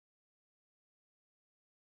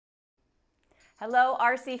Hello,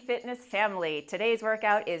 RC Fitness family. Today's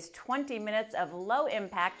workout is 20 minutes of low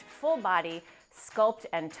impact, full body sculpt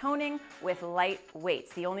and toning with light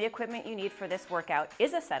weights. The only equipment you need for this workout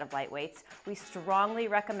is a set of light weights. We strongly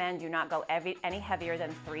recommend you not go any heavier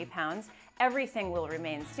than 3 pounds. Everything will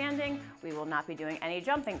remain standing. We will not be doing any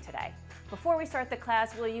jumping today. Before we start the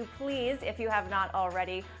class, will you please, if you have not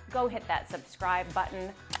already, go hit that subscribe button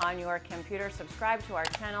on your computer, subscribe to our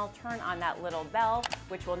channel, turn on that little bell,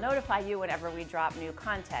 which will notify you whenever we drop new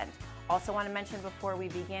content. Also want to mention before we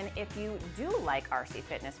begin, if you do like RC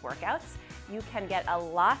Fitness workouts, you can get a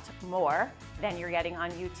lot more than you're getting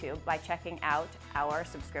on YouTube by checking out our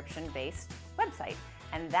subscription-based website.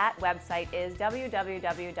 And that website is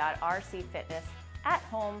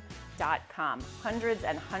www.rcfitnessathome.com. Hundreds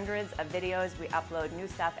and hundreds of videos. We upload new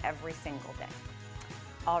stuff every single day.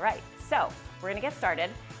 All right, so we're gonna get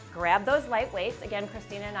started. Grab those light weights. Again,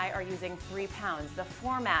 Christina and I are using 3 pounds. The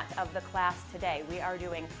format of the class today, we are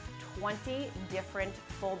doing 20 different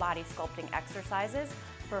full body sculpting exercises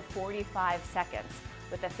for 45 seconds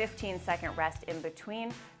with a 15-second rest in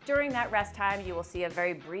between. During that rest time, you will see a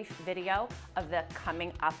very brief video of the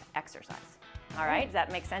coming up exercise. All right, does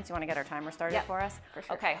that make sense? You want to get our timer started for us? For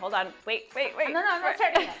sure. Okay, hold on. Wait. No, I'm not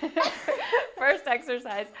starting yet. First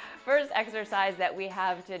exercise that we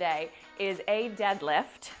have today is a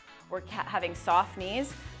deadlift. We're having soft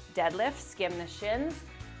knees, deadlift, skim the shins,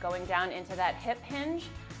 going down into that hip hinge,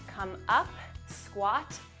 come up,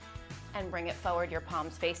 squat, and bring it forward, your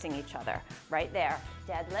palms facing each other. Right there,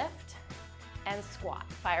 deadlift and squat,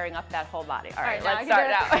 firing up that whole body. All right, let's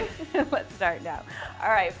start now. Let's start now. All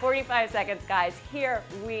right, 45 seconds, guys. Here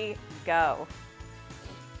we go.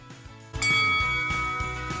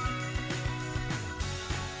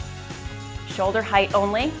 Shoulder height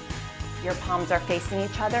only. Your palms are facing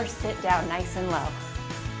each other. Sit down nice and low.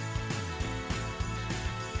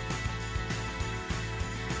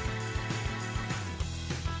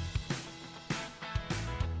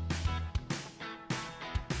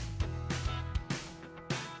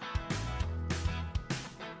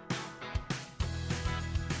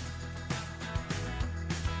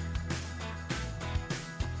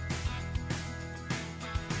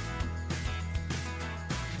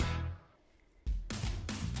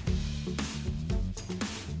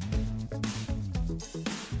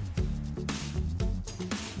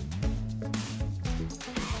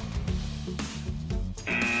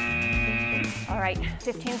 All right,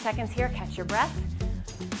 15 seconds here, catch your breath.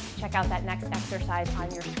 Check out that next exercise on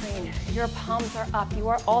your screen. Your palms are up. You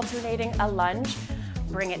are alternating a lunge.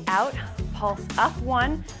 Bring it out, pulse up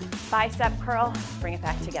 1, bicep curl, bring it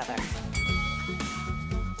back together.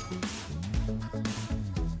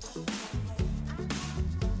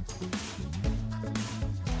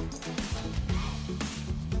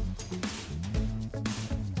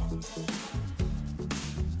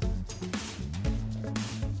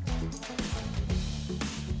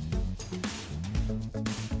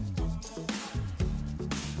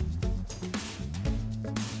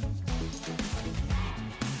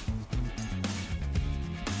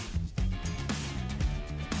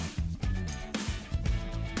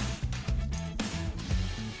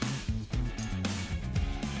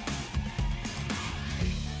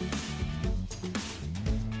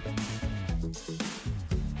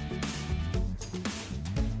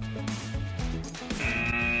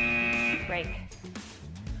 Break.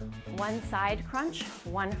 One side crunch,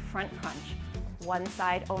 one front crunch. One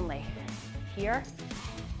side only. Here,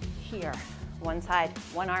 here. One side,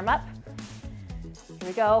 one arm up. Here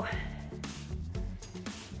we go.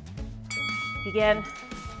 Begin.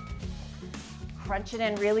 Crunch it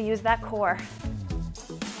in, really use that core.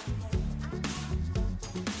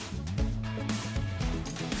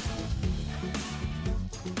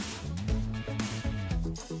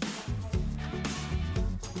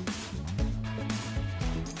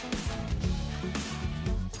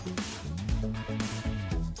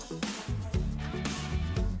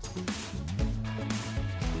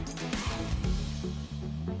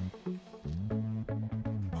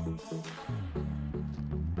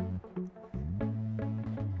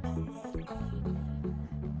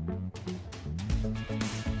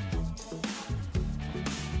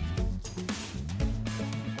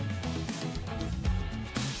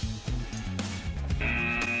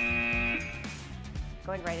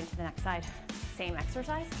 Going right into the next side. Same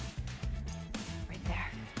exercise. Right there.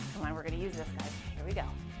 Come on, we're gonna use this, guys. Here we go.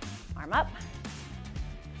 Arm up.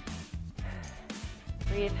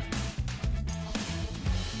 Breathe.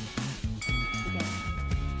 Begin.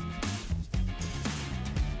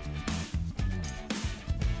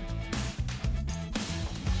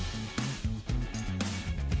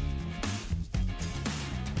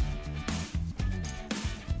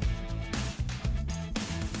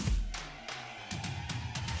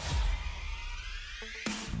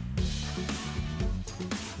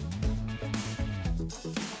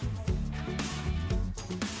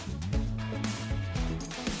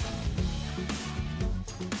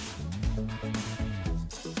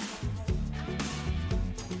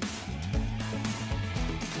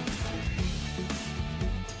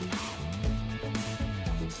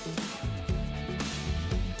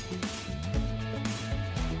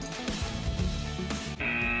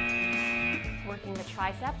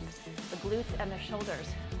 triceps, the glutes, and the shoulders.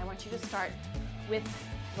 I want you to start with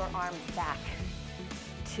your arms back.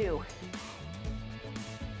 2.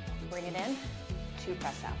 Bring it in, 2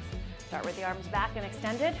 press outs. Start with the arms back and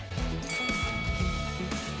extended.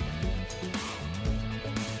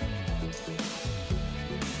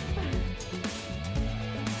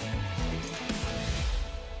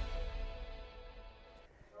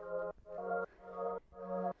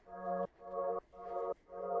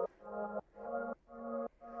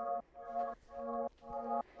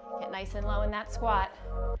 Get nice and low in that squat.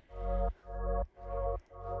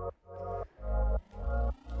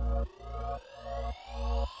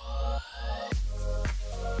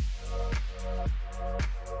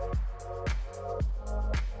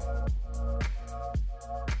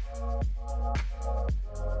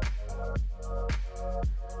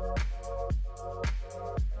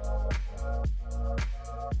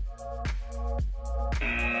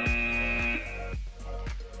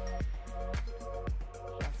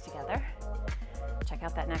 Check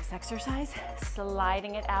out that next exercise,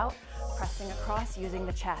 sliding it out, pressing across using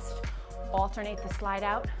the chest. Alternate the slide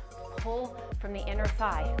out, pull from the inner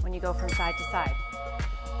thigh when you go from side to side.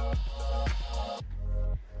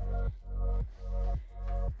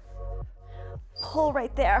 Pull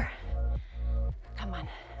right there. Come on,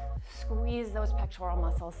 squeeze those pectoral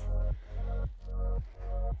muscles.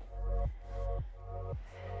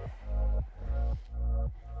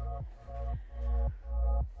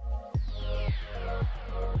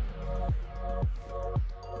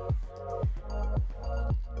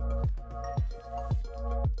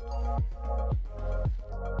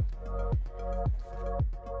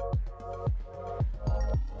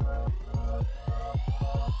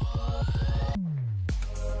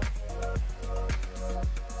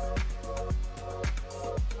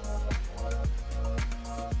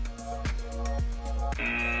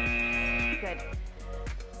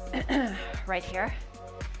 Right here,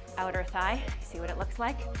 outer thigh, see what it looks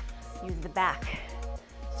like? Use the back,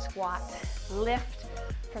 squat, lift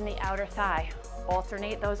from the outer thigh,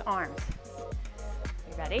 alternate those arms.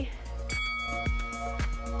 You ready?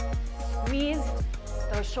 Squeeze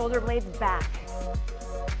those shoulder blades back.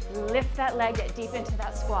 Lift that leg, get deep into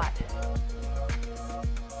that squat.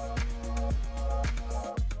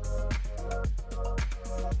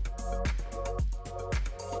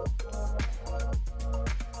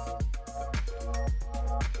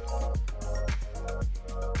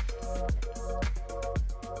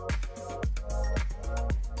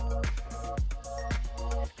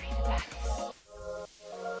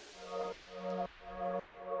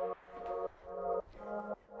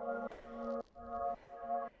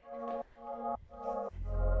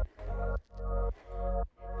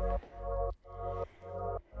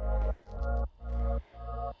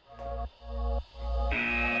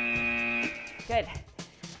 Good.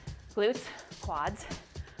 Glutes, quads,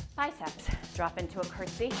 biceps. Drop into a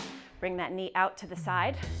curtsy. Bring that knee out to the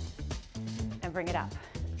side and bring it up.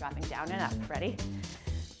 Dropping down and up. Ready?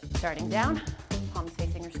 Starting down, palms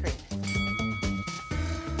facing your screen.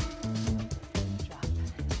 Drop.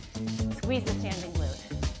 Squeeze the standing glute.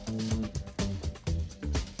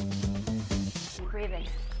 Keep breathing.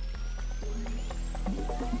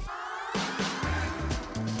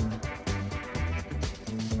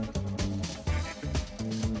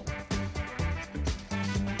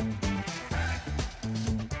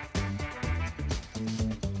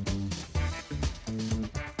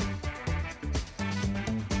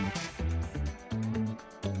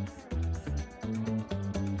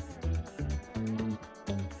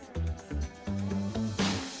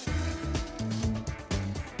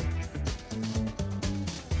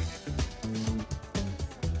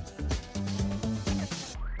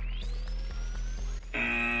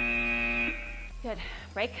 Good.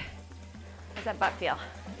 Break. How's that butt feel?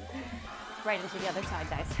 Right into the other side,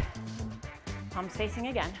 guys. Palms facing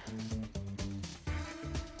again.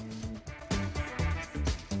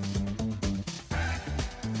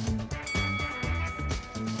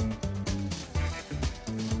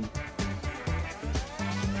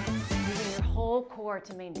 Using your whole core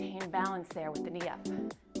to maintain balance there with the knee up.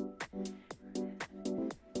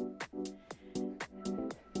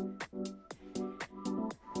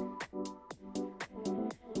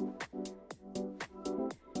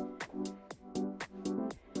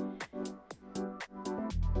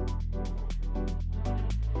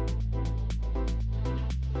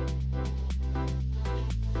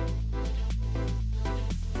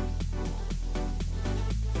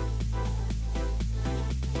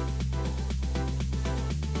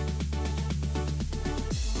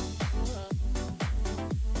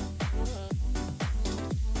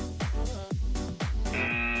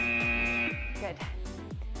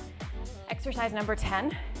 Exercise number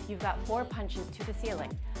 10, you've got 4 punches to the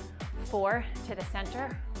ceiling. 4 to the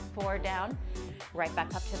center, 4 down, right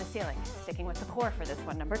back up to the ceiling. Sticking with the core for this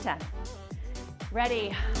one, number 10.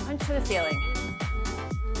 Ready, punch to the ceiling.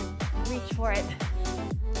 Reach for it.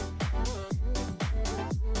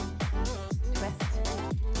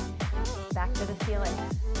 Twist. Back to the ceiling.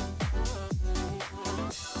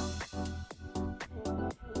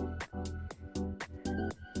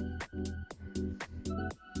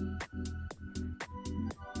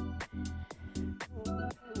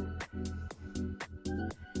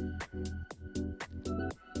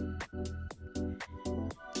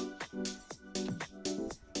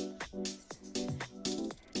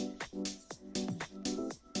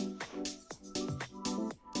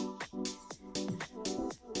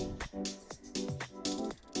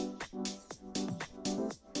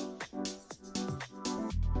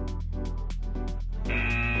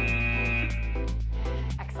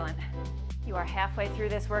 You are halfway through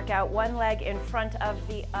this workout, one leg in front of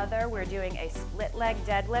the other. We're doing a split leg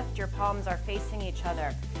deadlift. Your palms are facing each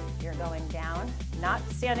other. You're going down, not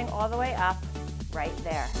standing all the way up, right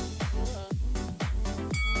there.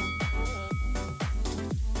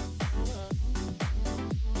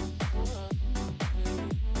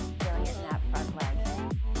 Feeling it in that front leg.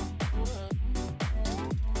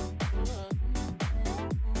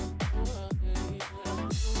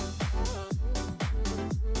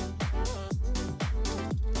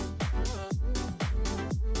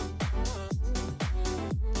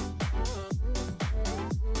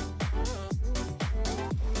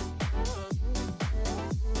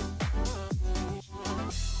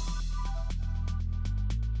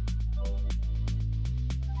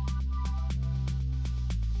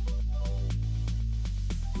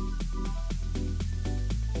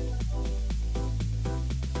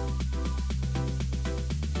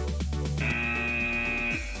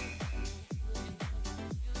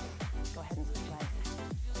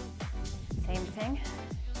 Same thing.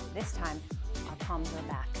 This time, our palms are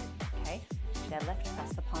back, okay? Deadlift,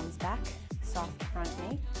 press the palms back, soft front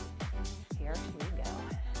knee. Here we go.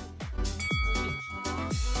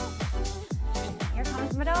 Here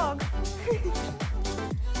comes my dog.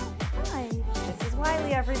 Hi. This is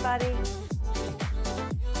Wiley, everybody. I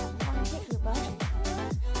want to hit you, bud.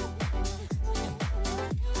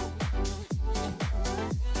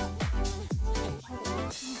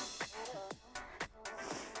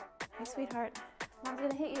 Hey, sweetheart. Mom's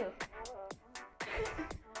gonna hit you.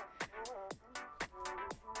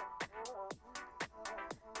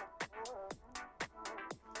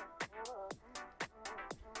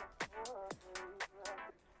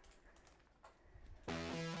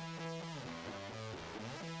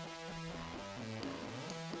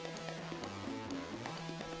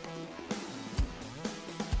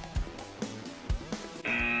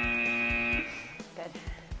 Good.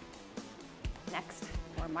 Next,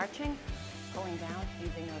 we're marching, pulling down,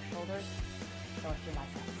 using those shoulders. Go with your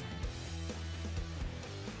biceps.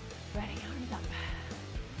 Ready, arms up.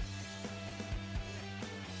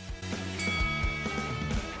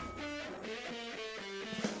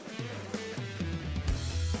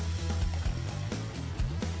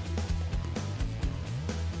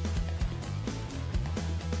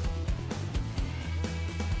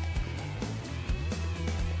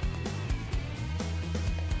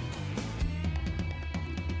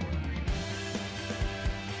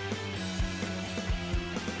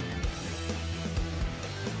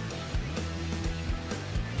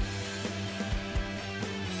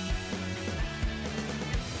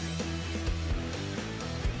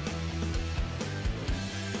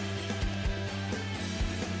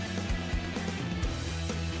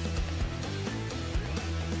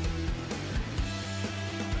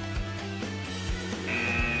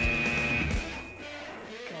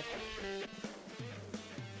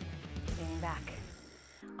 Back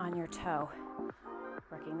on your toe,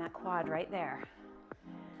 working that quad right there.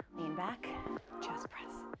 Lean back, chest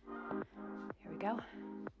press. Here we go.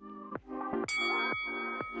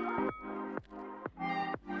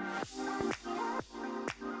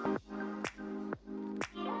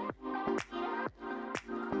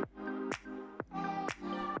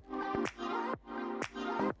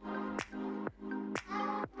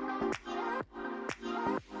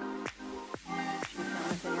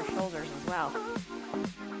 In your shoulders as well.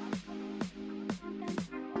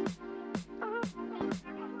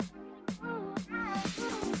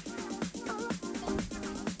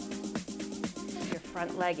 Your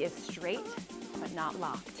front leg is straight, but not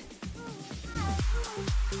locked.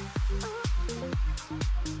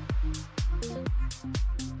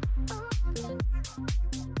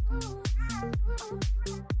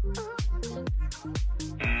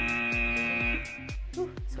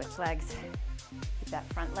 legs. Keep that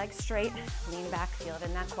front leg straight, lean back, feel it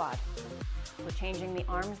in that quad. We're changing the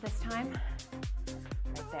arms this time.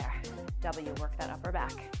 Right there. W, work that upper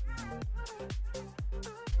back.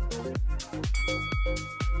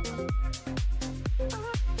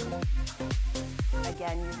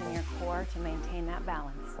 Again, using your core to maintain that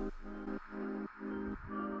balance.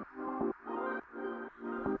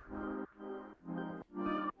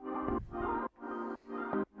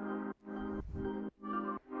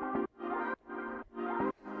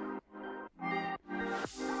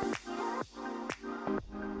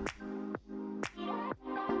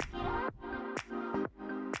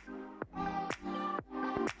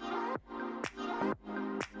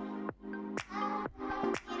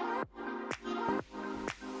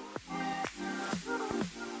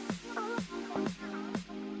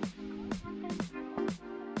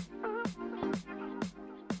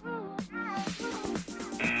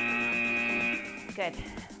 Good.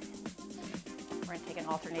 We're going to take an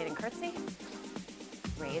alternating curtsy.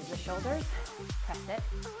 Raise the shoulders, press it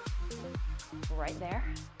right there,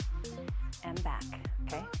 and back.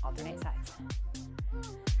 Okay, alternate sides.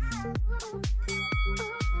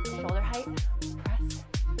 Shoulder height, press,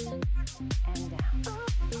 and down.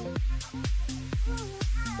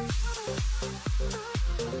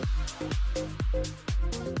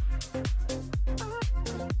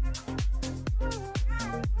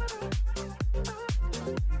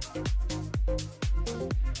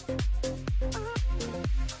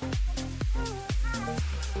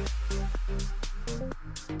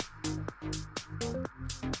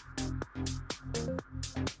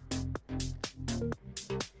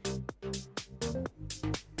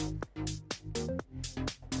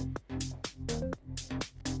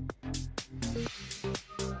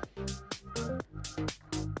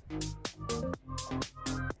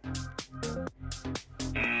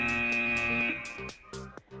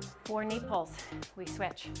 For knee pulls, we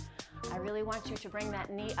switch. I really want you to bring that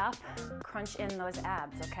knee up, crunch in those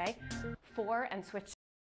abs, okay? 4 and switch.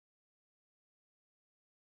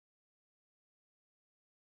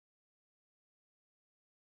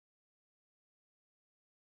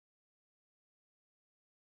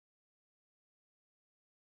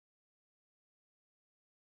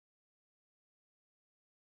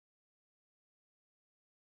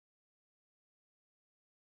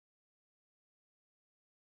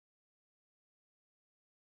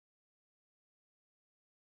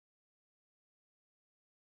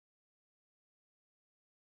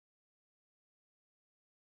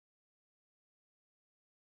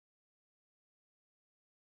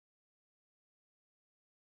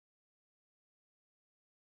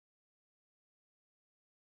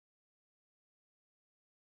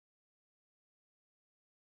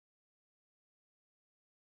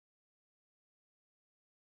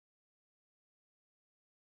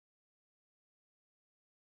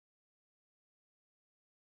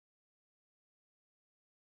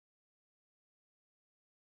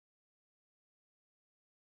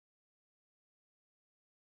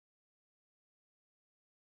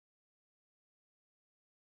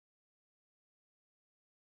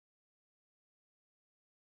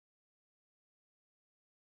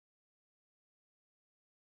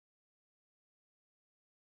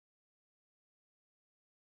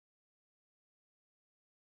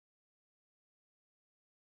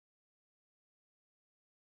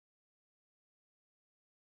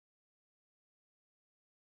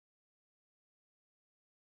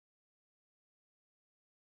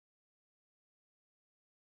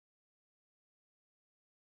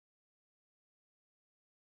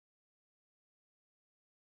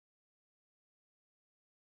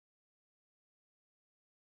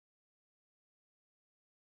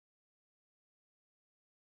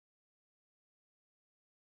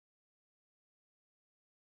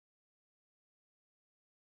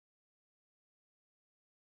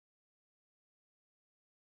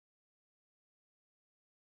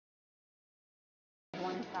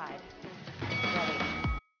 One side. Ready.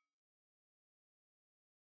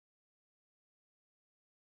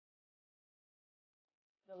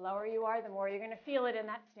 The lower you are, the more you're going to feel it in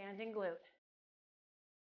that standing glute.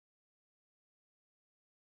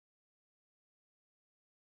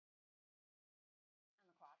 And the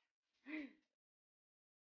quad.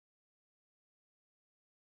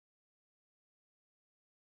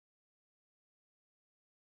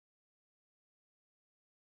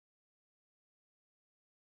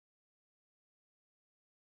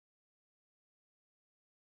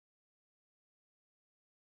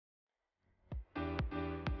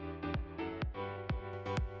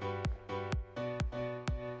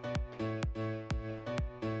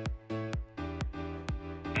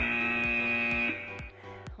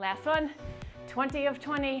 Last one, 20 of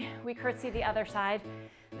 20. We curtsy the other side.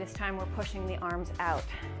 This time we're pushing the arms out.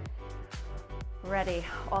 Ready,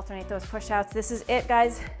 alternate those push-outs. This is it,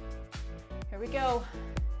 guys. Here we go.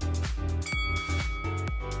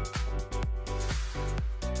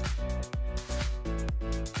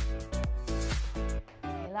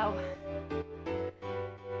 Stay low.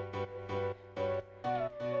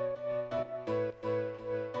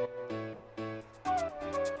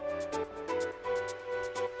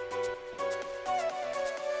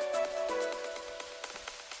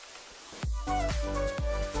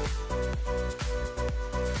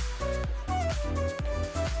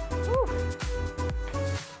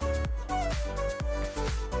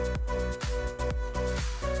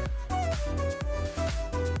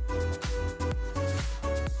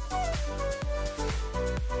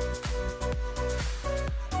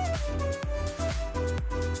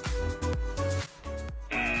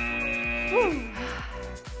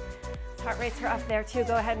 Heart rates are up there too.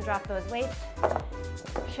 Go ahead and drop those weights.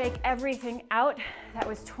 Shake everything out. That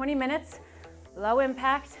was 20 minutes, low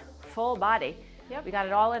impact, full body. Yep. We got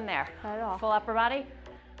it all in there. Got it all. Full upper body,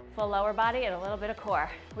 full lower body, and a little bit of core.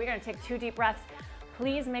 We're gonna take 2 deep breaths.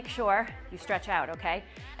 Please make sure you stretch out, okay?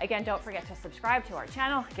 Again, don't forget to subscribe to our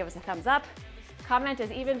channel. Give us a thumbs up. Comment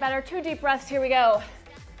is even better. 2 deep breaths, here we go.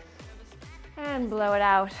 And blow it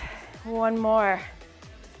out. 1 more.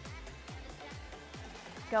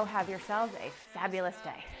 Go have yourselves a fabulous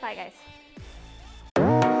day. Bye, guys.